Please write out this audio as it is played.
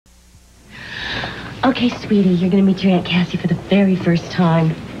Okay, sweetie, you're gonna meet your Aunt Cassie for the very first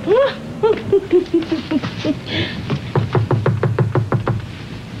time.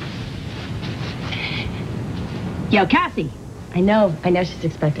 Yo, Cassie. I know she's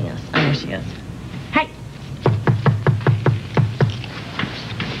expecting us. I know she is. Hey.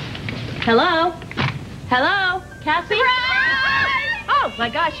 Hello? Hello? Cassie? Surprise! Oh, my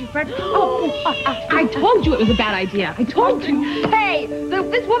gosh, you friend. I told you it was a bad idea. I told you. Hey,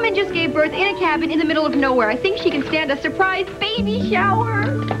 this woman just gave birth in a cabin in the middle of nowhere. I think she can stand a surprise baby shower.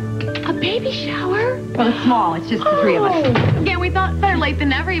 A baby shower? Well, it's small. It's just the three of us. Again, we thought better late than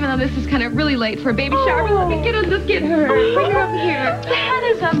never, even though this is kind of really late for a baby shower. But let me get her. Bring her up here. That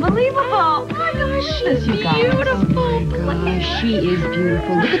is unbelievable. Oh, my gosh, she's Beautiful. Oh, my gosh, she is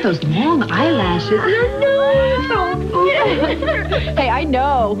beautiful. Look at those long eyelashes. Hey, I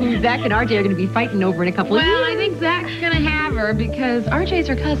know who Zach and RJ are going to be fighting over in a couple of years. Well, I think Zach's going to have her because RJ's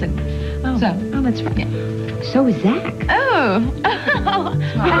her cousin. Oh, that's right. Yeah. So is Zach. Oh.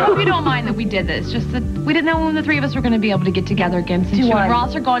 I hope you don't mind that we did this. Just that we didn't know when the three of us were going to be able to get together again since you and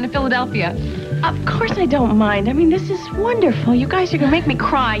Ross are going to Philadelphia. Of course I don't mind. I mean, this is wonderful. You guys are going to make me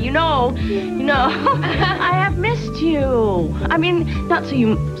cry. You know. I have missed you. I mean, not so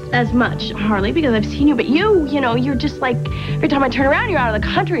you as much, Harley, because I've seen you, but you're just like, every time I turn around, you're out of the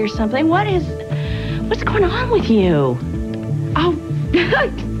country or something. What's going on with you? Oh,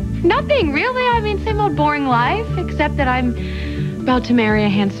 nothing, really. I mean, same old boring life, except that I'm about to marry a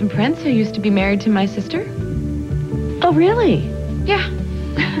handsome prince who used to be married to my sister. Oh, really? Yeah.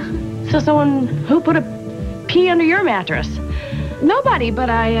 So someone who put a pea under your mattress? Nobody, but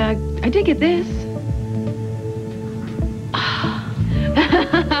I did get this.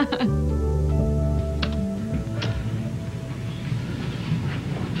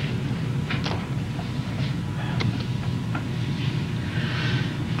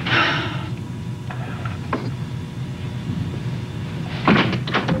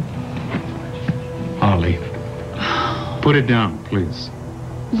 Harley, put it down, please.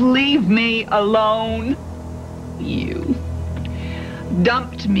 Leave me alone. You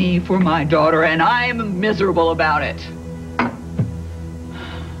dumped me for my daughter, and I'm miserable about it.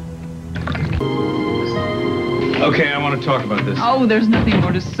 Okay, I want to talk about this. Oh, there's nothing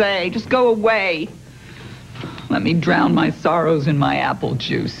more to say. Just go away. Let me drown my sorrows in my apple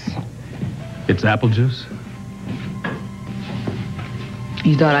juice. It's apple juice?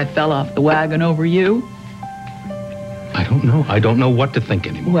 You thought I fell off the wagon over you? I don't know. I don't know what to think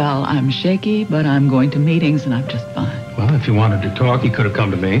anymore. Well, I'm shaky, but I'm going to meetings, and I'm just fine. Well, if you wanted to talk, you could have come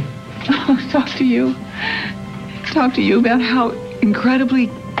to me. Oh, talk to you. Talk to you about how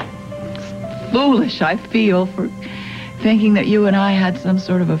incredibly foolish I feel for thinking that you and I had some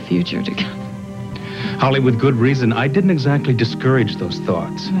sort of a future together. Holly, with good reason, I didn't exactly discourage those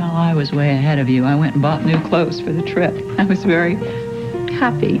thoughts. Well, I was way ahead of you. I went and bought new clothes for the trip. I was very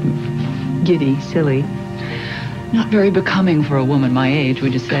happy, giddy, silly. Not very becoming for a woman my age,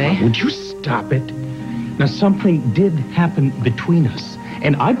 would you say? Would you stop it? Now, something did happen between us,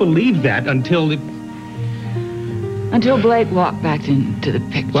 and I believed that until Blake walked back into the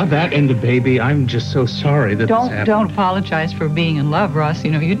picture. Well, that and the baby, I'm just so sorry that this happened. Don't apologize for being in love, Ross.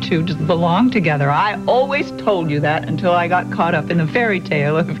 You know, you two just belong together. I always told you that until I got caught up in the fairy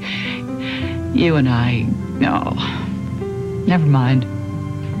tale of you and I. No. Never mind.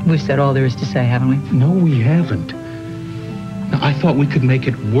 We've said all there is to say, haven't we? No, we haven't. Now, I thought we could make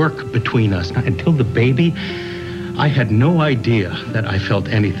it work between us. Now, until the baby, I had no idea that I felt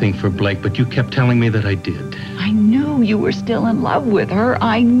anything for Blake, but you kept telling me that I did. I knew you were still in love with her.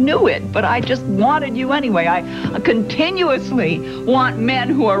 I knew it, but I just wanted you anyway. I continuously want men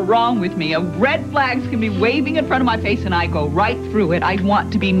who are wrong with me. Red flags can be waving in front of my face, and I go right through it. I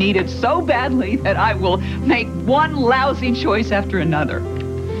want to be needed so badly that I will make one lousy choice after another.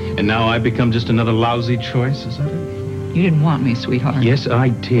 And now I become just another lousy choice, is that it? You didn't want me, sweetheart. Yes, I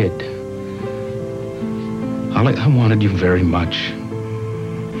did. Holly, I wanted you very much.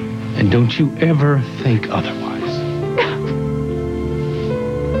 And don't you ever think otherwise.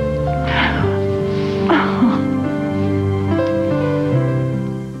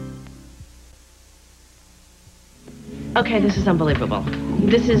 Okay, this is unbelievable.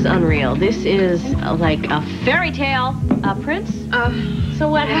 This is unreal. This is like a fairy tale. Prince? So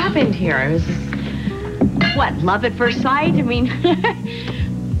what happened here? It was what, love at first sight? I mean...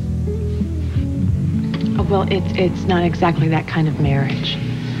 Well, it's not exactly that kind of marriage.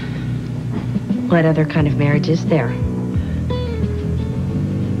 What other kind of marriage is there?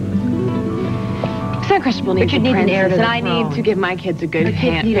 Sam Christian needs an heir to the and I throne. need to give my kids a good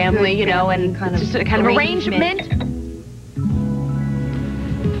family, you know, and just a kind of arrangement.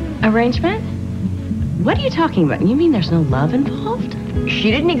 Arrangement? What are you talking about? You mean there's no love involved? She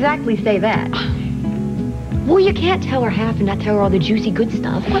didn't exactly say that. Well, you can't tell her half and not tell her all the juicy good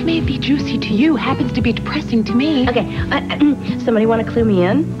stuff. What may be juicy to you happens to be depressing to me. Okay, somebody want to clue me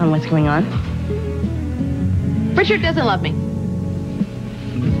in on what's going on? Richard doesn't love me.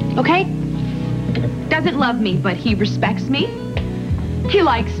 Okay? Doesn't love me, but he respects me. He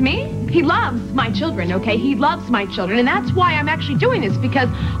likes me. He loves my children, okay? He loves my children, and that's why I'm actually doing this, because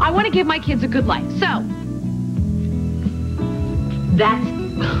I want to give my kids a good life. So, That's...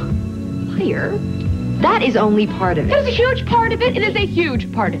 Liar. That is only part of it. that is a huge part of it. It is a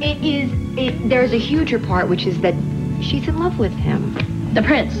huge part of it. There's a huger part, which is that she's in love with him. The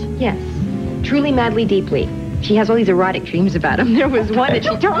prince. Yes. Truly, madly, deeply. She has all these erotic dreams about him. There was one that she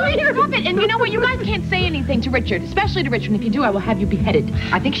told me. Stop it. And you know what? You guys can't say anything to Richard, especially to Richard. And if you do, I will have you beheaded.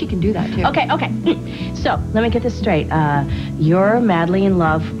 I think she can do that, too. Okay. So, let me get this straight. You're madly in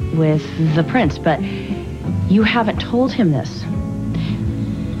love with the prince, but you haven't told him this.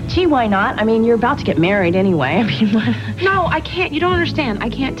 Gee, why not? I mean, you're about to get married anyway. I mean, what? No, I can't. You don't understand. I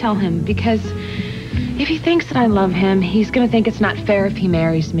can't tell him because if he thinks that I love him, he's going to think it's not fair if he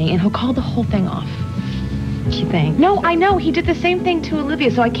marries me, and he'll call the whole thing off. She thinks. No, I know. He did the same thing to Olivia,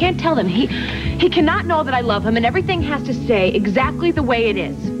 so I can't tell him. He cannot know that I love him, and everything has to stay exactly the way it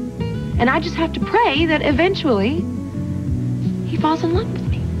is. And I just have to pray that eventually he falls in love with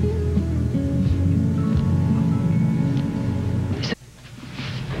me.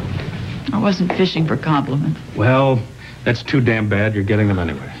 I wasn't fishing for compliments. Well, that's too damn bad. You're getting them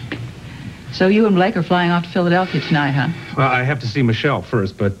anyway. So you and Blake are flying off to Philadelphia tonight, huh? Well, I have to see Michelle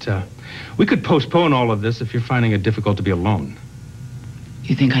first, but we could postpone all of this if you're finding it difficult to be alone.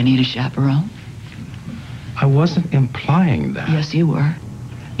 You think I need a chaperone? I wasn't implying that. Yes, you were.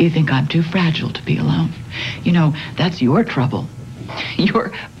 You think I'm too fragile to be alone. You know, that's your trouble.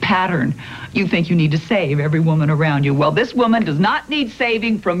 Your pattern. You think you need to save every woman around you. Well, this woman does not need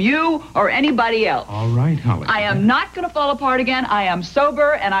saving from you or anybody else. All right, Holly. I am not going to fall apart again. I am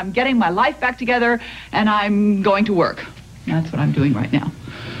sober, and I'm getting my life back together, and I'm going to work. That's what I'm doing right now.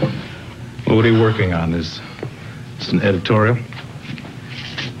 Well, what are you working on? Is this an editorial?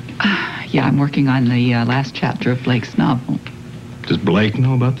 Yeah, I'm working on the last chapter of Blake's novel. Does Blake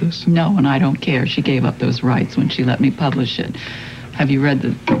know about this? No, and I don't care. She gave up those rights when she let me publish it. Have you read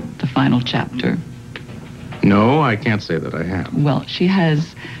the final chapter? No, I can't say that I have. Well, she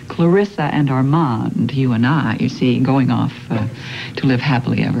has Clarissa and Armand, you and I, you see, going off to live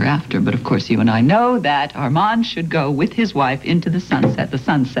happily ever after. But, of course, you and I know that Armand should go with his wife into the sunset, the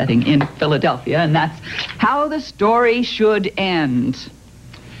sun setting in Philadelphia, and that's how the story should end.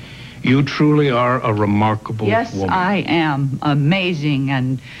 You truly are a remarkable woman. Yes, I am. Amazing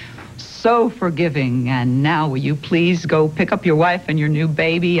and so forgiving. And now will you please go pick up your wife and your new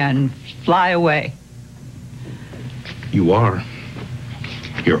baby and fly away? You are.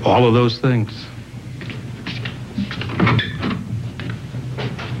 You're all of those things.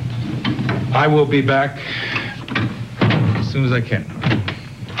 I will be back as soon as I can.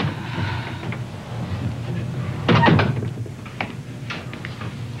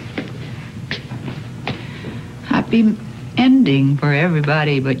 Happy ending for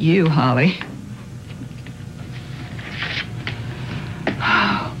everybody but you, Holly.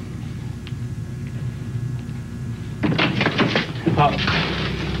 I'm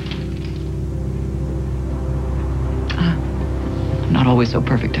not always so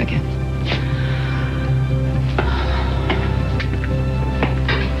perfect, I guess.